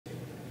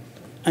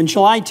On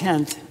July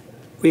 10th,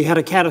 we had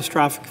a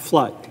catastrophic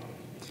flood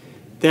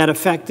that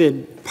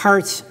affected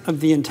parts of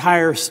the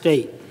entire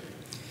state.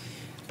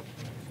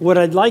 What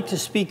I'd like to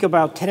speak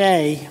about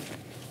today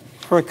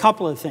are a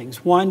couple of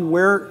things. One,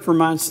 where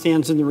Vermont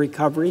stands in the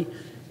recovery,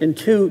 and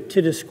two,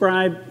 to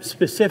describe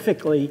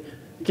specifically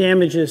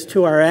damages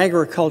to our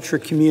agriculture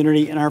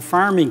community and our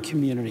farming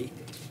community.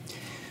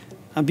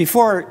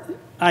 Before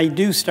I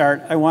do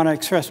start, I want to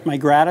express my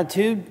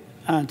gratitude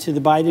to the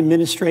Biden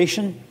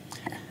administration,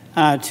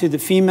 to the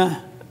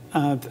FEMA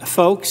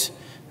folks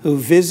who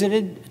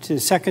visited, to the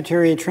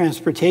Secretary of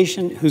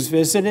Transportation who's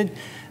visited,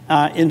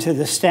 and to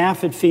the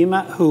staff at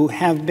FEMA who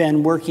have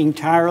been working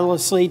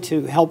tirelessly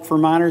to help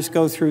Vermonters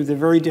go through the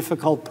very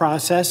difficult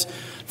process,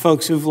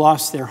 folks who've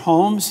lost their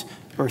homes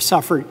or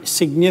suffered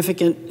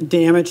significant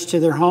damage to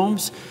their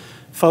homes,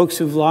 folks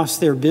who've lost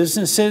their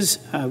businesses.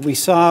 We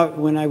saw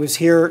when I was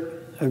here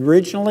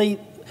originally,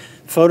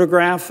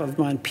 photograph of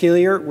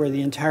Montpelier where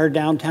the entire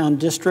downtown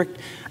district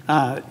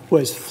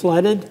was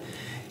flooded,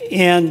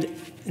 and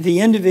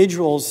the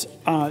individuals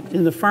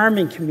in the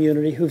farming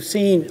community who've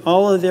seen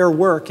all of their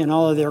work and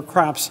all of their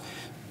crops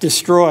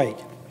destroyed.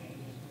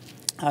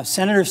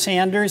 Senator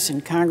Sanders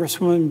and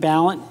Congresswoman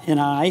Ballant and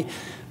I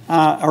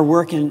are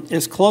working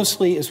as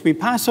closely as we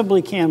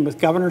possibly can with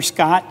Governor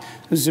Scott,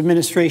 whose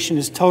administration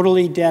is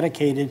totally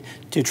dedicated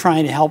to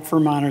trying to help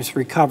Vermonters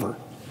recover.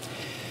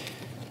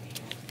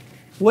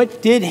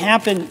 What did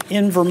happen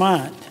in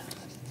Vermont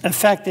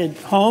affected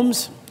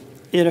homes,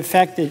 it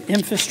affected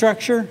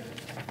infrastructure,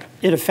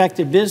 it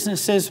affected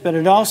businesses, but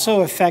it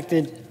also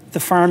affected the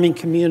farming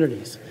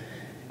communities.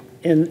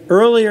 And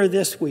earlier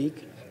this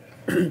week,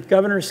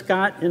 Governor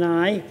Scott and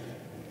I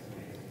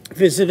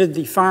visited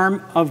the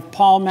farm of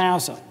Paul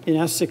Mazza in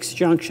Essex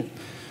Junction.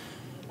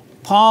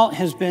 Paul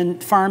has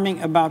been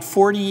farming about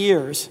 40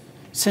 years,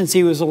 since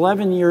he was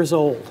 11 years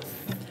old.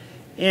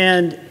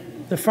 And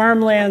the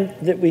farmland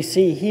that we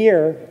see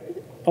here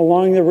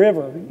along the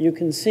river, you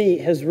can see,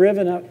 has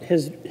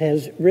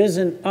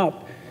risen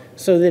up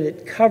so that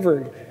it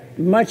covered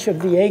much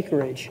of the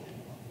acreage.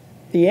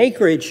 The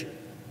acreage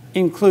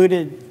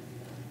included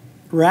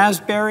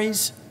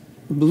raspberries,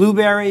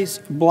 blueberries,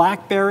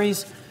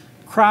 blackberries,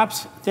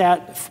 crops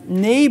that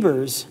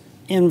neighbors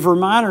and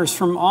Vermonters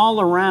from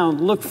all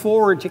around look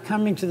forward to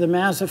coming to the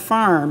Mazza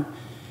farm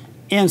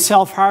and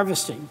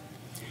self-harvesting.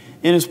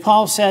 And as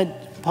Paul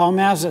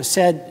Mazza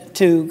said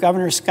to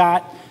Governor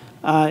Scott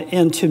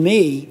and to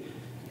me,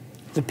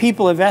 the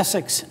people of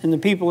Essex and the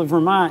people of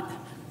Vermont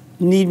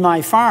need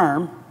my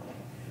farm,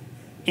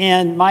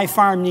 and my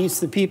farm needs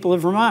the people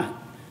of Vermont.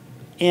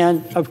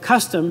 And of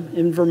custom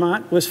in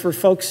Vermont was for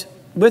folks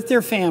with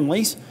their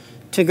families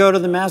to go to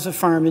the Mazza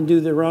farm and do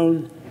their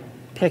own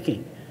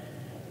picking.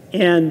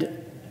 And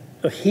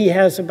he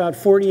has about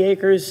 40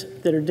 acres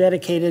that are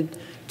dedicated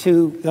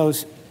to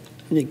those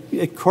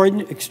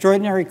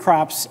extraordinary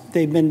crops.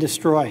 They've been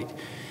destroyed.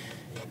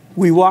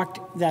 We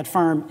walked that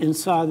farm and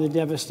saw the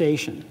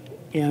devastation.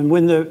 And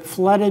when the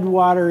flooded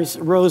waters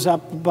rose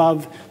up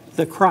above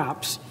the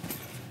crops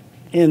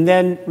and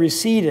then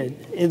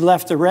receded, it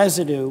left a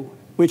residue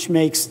which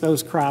makes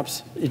those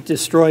crops, it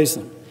destroys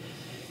them.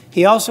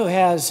 He also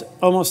has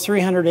almost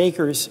 300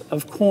 acres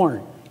of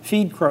corn,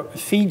 feed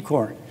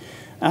corn,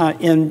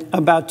 and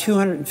about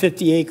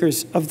 250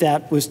 acres of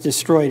that was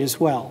destroyed as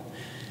well.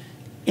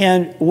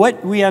 And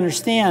what we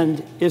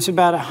understand is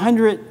about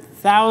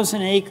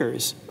 100,000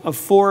 acres of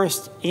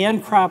forest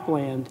and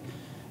cropland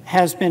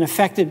has been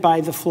affected by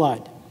the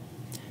flood.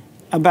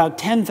 About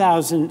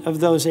 10,000 of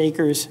those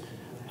acres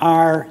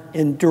are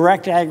in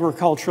direct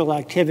agricultural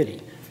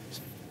activity.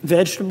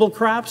 Vegetable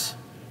crops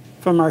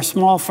from our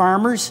small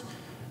farmers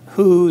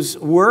whose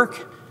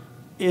work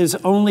is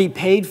only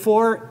paid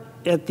for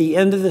at the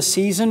end of the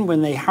season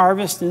when they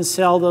harvest and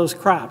sell those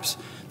crops.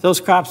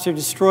 Those crops are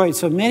destroyed.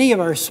 So many of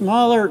our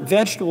smaller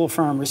vegetable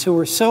farmers who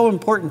are so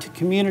important to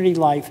community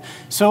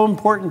life, so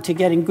important to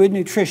getting good,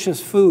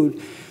 nutritious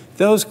food,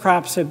 those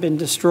crops have been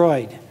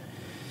destroyed.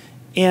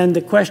 And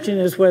the question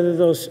is whether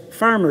those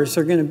farmers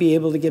are going to be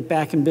able to get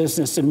back in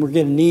business, and we're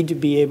going to need to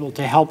be able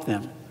to help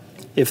them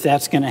if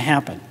that's going to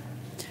happen.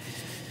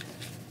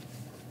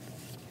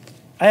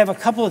 I have a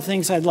couple of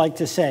things I'd like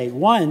to say.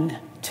 One,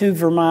 to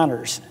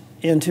Vermonters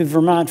and to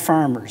Vermont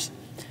farmers.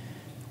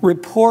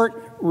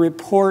 Report,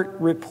 report,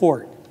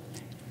 report.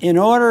 In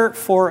order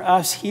for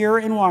us here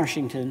in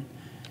Washington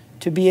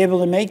to be able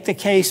to make the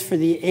case for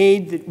the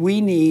aid that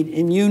we need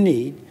and you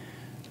need,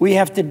 we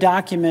have to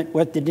document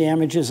what the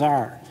damages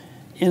are.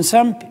 And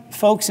some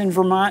folks in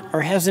Vermont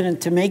are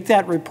hesitant to make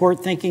that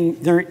report,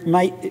 thinking it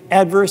might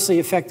adversely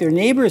affect their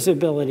neighbor's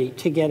ability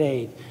to get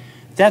aid.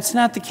 That's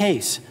not the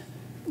case.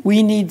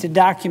 We need to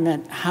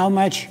document how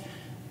much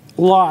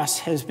loss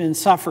has been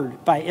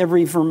suffered by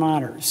every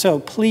Vermonter. So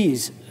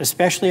please,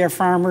 especially our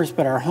farmers,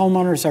 but our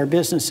homeowners, our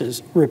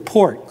businesses,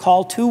 report.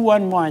 Call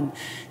 211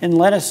 and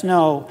let us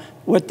know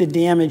what the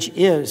damage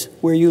is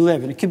where you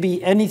live. And it could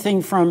be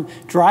anything from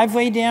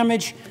driveway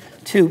damage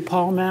to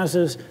Paul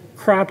Mazza's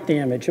crop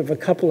damage of a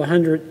couple of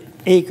hundred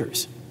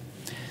acres.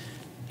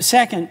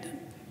 Second,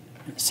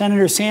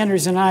 Senator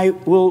Sanders and I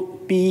will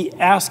be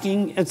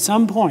asking at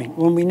some point,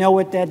 when we know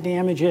what that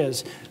damage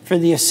is, for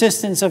the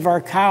assistance of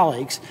our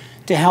colleagues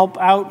to help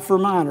out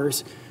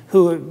Vermonters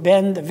who have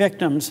been the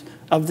victims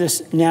of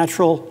this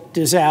natural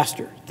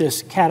disaster,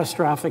 this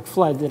catastrophic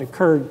flood that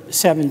occurred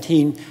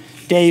 17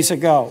 days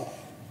ago.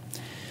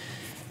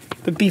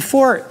 But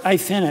before I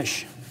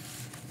finish,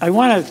 I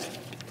want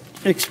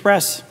to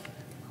express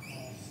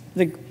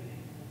the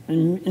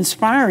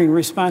inspiring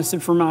response that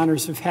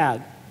Vermonters have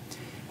had.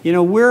 You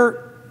know,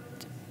 we're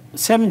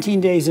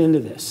 17 days into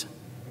this,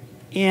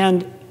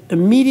 and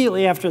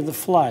immediately after the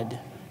flood,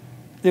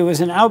 there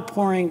was an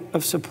outpouring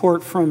of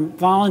support from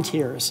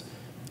volunteers,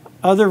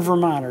 other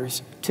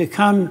Vermonters, to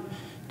come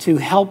to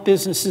help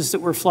businesses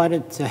that were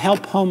flooded, to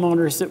help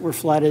homeowners that were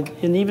flooded,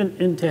 and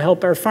even to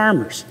help our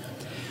farmers.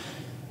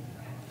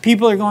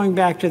 People are going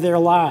back to their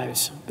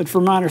lives, but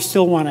Vermonters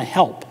still want to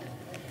help.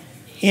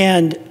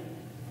 And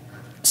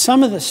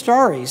some of the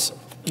stories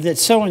that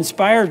so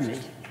inspired me,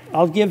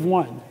 I'll give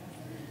one.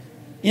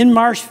 In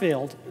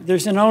Marshfield,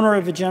 there's an owner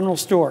of a general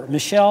store,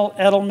 Michelle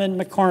Edelman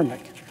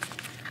McCormick.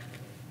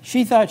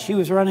 She thought she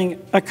was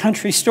running a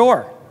country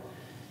store.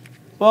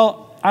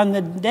 Well, on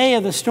the day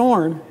of the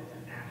storm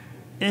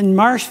in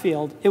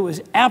Marshfield, it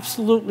was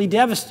absolutely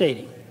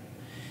devastating.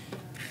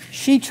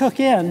 She took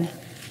in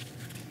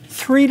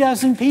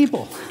 36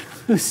 people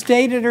who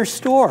stayed at her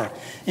store,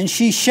 and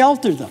she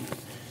sheltered them.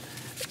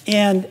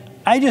 And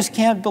I just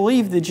can't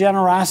believe the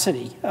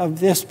generosity of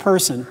this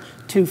person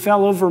to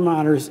fellow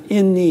Vermonters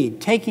in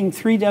need, taking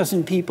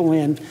 36 people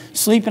in,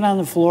 sleeping on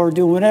the floor,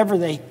 doing whatever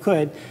they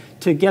could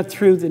to get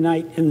through the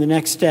night and the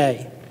next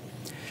day.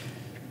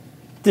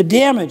 The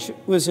damage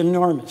was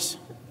enormous.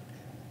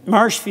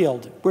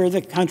 Marshfield, where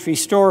the country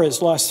store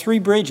is, lost 3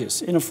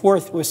 bridges, and a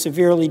 4th was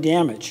severely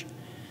damaged.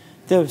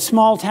 The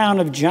small town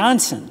of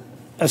Johnson,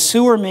 a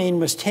sewer main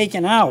was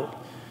taken out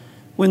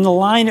when the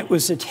line it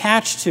was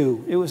attached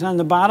to, it was on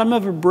the bottom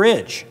of a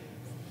bridge,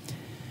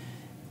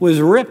 was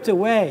ripped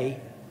away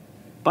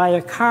by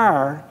a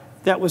car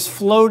that was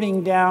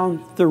floating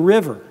down the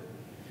river.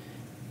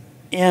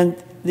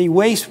 And the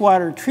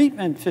wastewater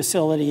treatment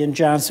facility in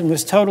Johnson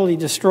was totally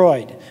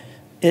destroyed.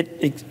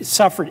 It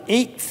suffered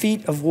 8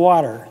 feet of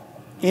water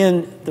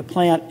in the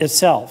plant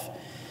itself.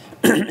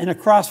 And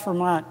across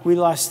Vermont, we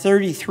lost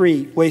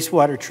 33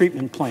 wastewater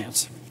treatment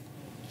plants.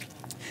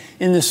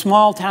 In the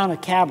small town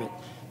of Cabot,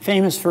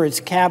 famous for its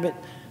Cabot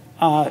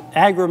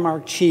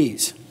Agrimark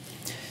cheese,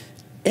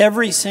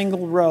 every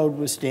single road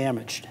was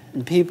damaged,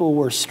 and people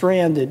were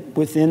stranded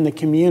within the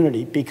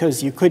community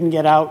because you couldn't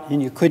get out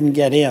and you couldn't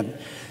get in.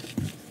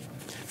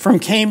 From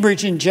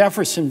Cambridge and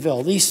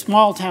Jeffersonville, these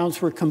small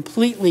towns were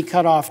completely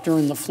cut off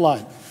during the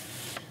flood.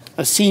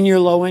 A senior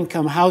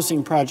low-income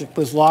housing project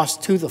was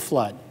lost to the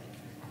flood.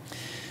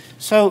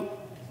 So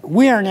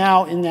we are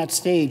now in that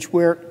stage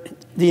where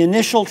the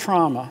initial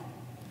trauma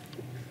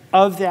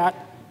of that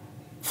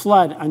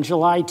flood on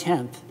July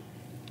 10th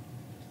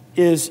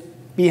is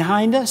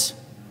behind us,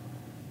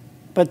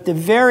 but the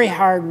very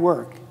hard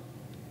work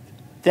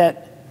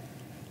that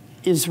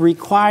is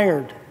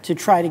required to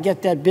try to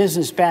get that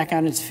business back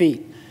on its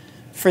feet,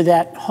 for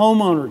that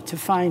homeowner to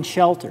find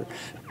shelter,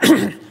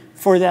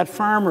 for that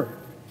farmer,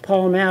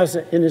 Paul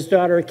Mazza, and his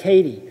daughter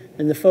Katie,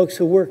 and the folks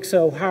who work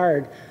so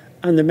hard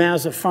on the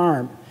Mazza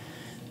farm,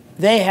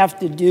 they have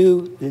to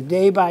do the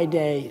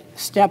day-by-day,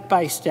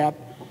 step-by-step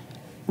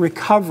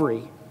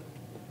recovery,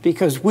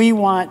 because we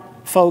want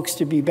folks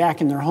to be back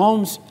in their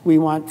homes, we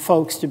want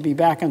folks to be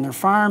back on their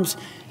farms,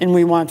 and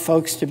we want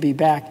folks to be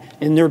back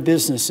in their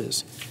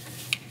businesses.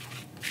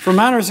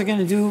 Vermonters are going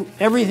to do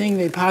everything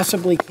they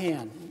possibly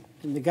can.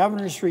 And the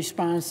governor's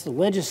response, the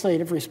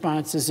legislative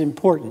response is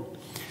important.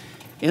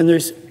 And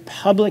there's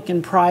public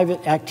and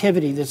private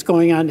activity that's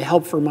going on to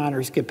help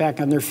Vermonters get back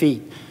on their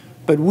feet.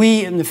 But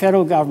we in the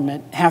federal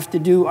government have to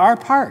do our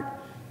part.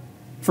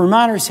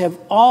 Vermonters have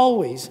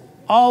always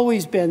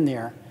been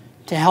there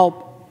to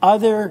help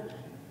other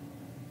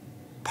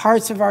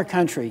parts of our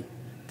country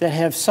that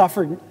have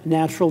suffered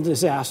natural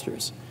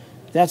disasters.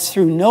 That's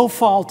through no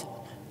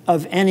fault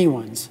of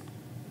anyone's,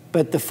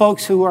 but the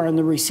folks who are on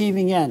the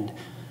receiving end.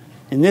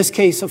 In this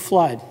case, a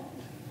flood.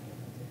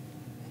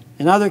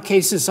 In other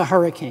cases, a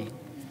hurricane.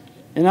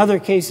 In other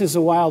cases,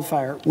 a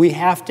wildfire. We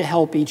have to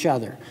help each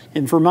other.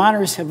 And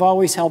Vermonters have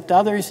always helped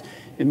others.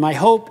 And my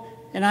hope,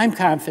 and I'm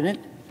confident,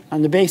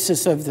 on the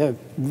basis of the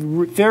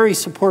very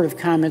supportive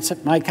comments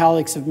that my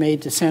colleagues have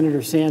made to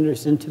Senator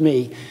Sanders and to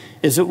me,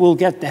 is that we'll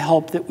get the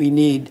help that we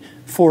need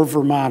for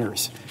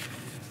Vermonters.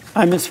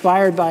 I'm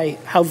inspired by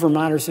how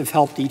Vermonters have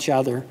helped each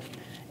other,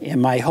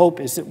 and my hope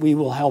is that we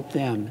will help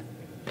them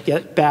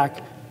get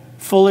back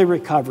fully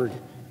recovered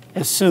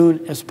as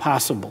soon as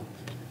possible.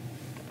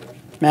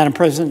 Madam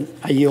President,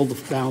 I yield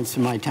the balance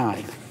of my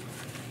time.